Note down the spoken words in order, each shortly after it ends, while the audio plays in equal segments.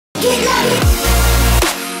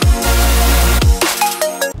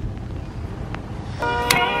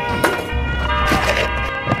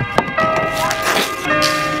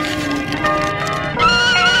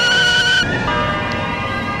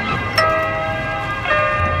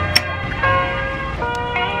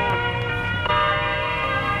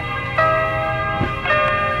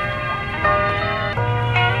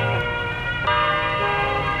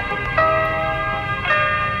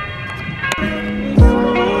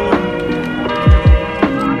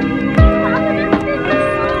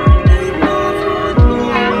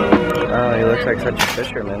such a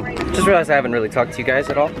fisherman. Just realized I haven't really talked to you guys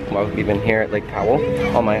at all while we've been here at Lake Powell.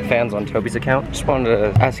 All my fans on Toby's account. Just wanted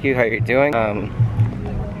to ask you how you're doing.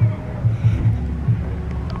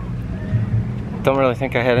 Don't really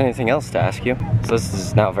think I had anything else to ask you, so this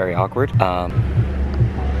is now very awkward. What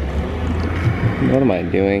am I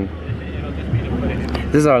doing?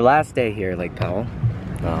 This is our last day here at Lake Powell.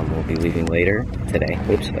 We'll be leaving later today.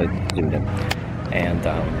 Oops, I zoomed in. And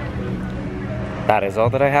that is all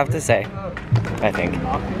that I have to say, I think.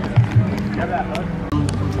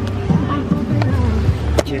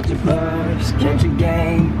 Catch a buzz, catch a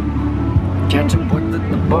game, catch a book with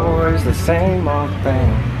the boys, the same old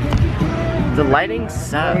thing. The lighting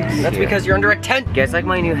sucks. That's because you're under a tent. You guys like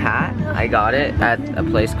my new hat? I got it at a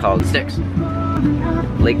place called Sticks.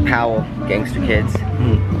 Lake Powell, Gangster Kids.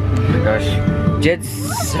 Oh my gosh. Jed's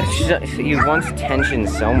he wants attention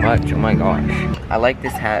so much. Oh my gosh. I like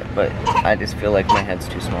this hat, but I just feel like my head's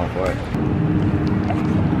too small for it.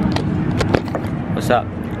 What's up?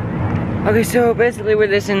 Okay, so basically we're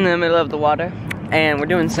just in the middle of the water and we're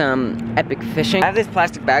doing some epic fishing. I have this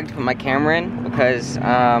plastic bag to put my camera in because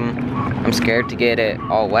I'm scared to get it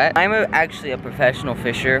all wet. I'm actually a professional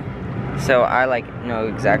fisher, so I know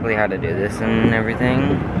exactly how to do this and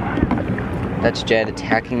everything. That's Jed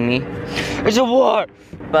attacking me. It's a war!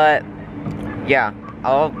 But yeah,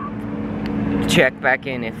 I'll check back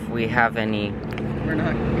in if we have any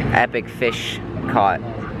epic fish caught.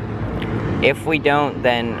 If we don't,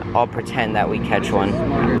 then I'll pretend that we catch one.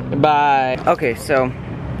 Bye. Okay, so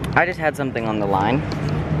I just had something on the line.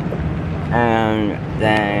 And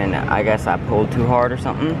then I guess I pulled too hard or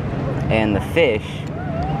something. And the fish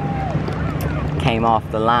came off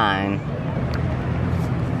the line.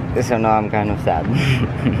 So now I'm kind of sad.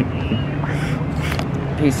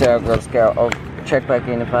 Peace out, Girl Scout. I'll check back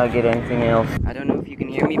in if I get anything else. I don't know if you can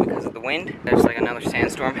hear me because of the wind. There's like another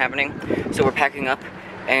sandstorm happening. So we're packing up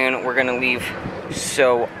and we're gonna leave.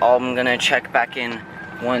 So I'm gonna check back in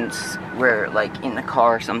once we're like in the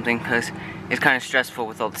car or something, because it's kind of stressful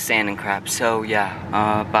with all the sand and crap. So yeah,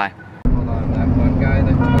 bye. Hold on, that one guy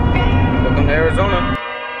that... Welcome to Arizona.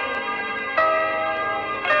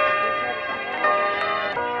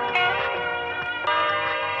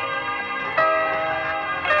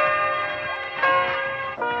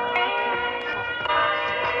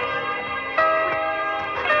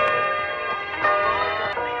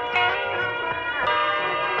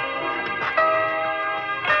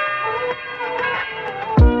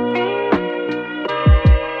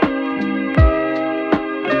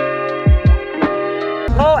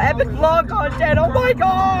 Epic vlog content, oh my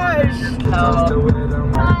gosh!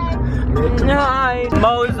 Hi!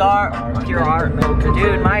 Mozart, pure art.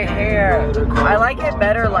 Dude, my hair. I like it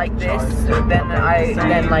better like this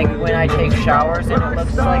than like when I take showers and it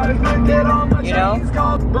looks like, you know?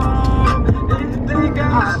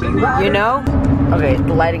 You know? Okay,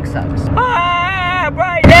 the lighting sucks. Ah,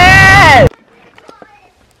 bright! Yeah!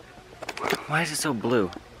 Why is it so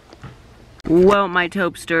blue? Well, my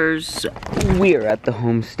Topesters, we're at the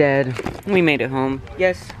homestead. We made it home.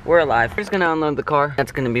 Yes, we're alive. We're just gonna unload the car.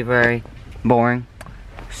 That's gonna be very boring.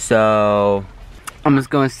 So, I'm just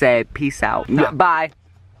gonna say peace out. Bye.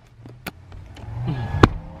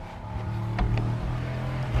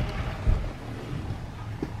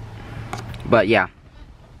 But yeah.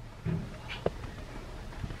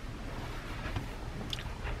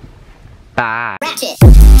 Bye. Ratchet.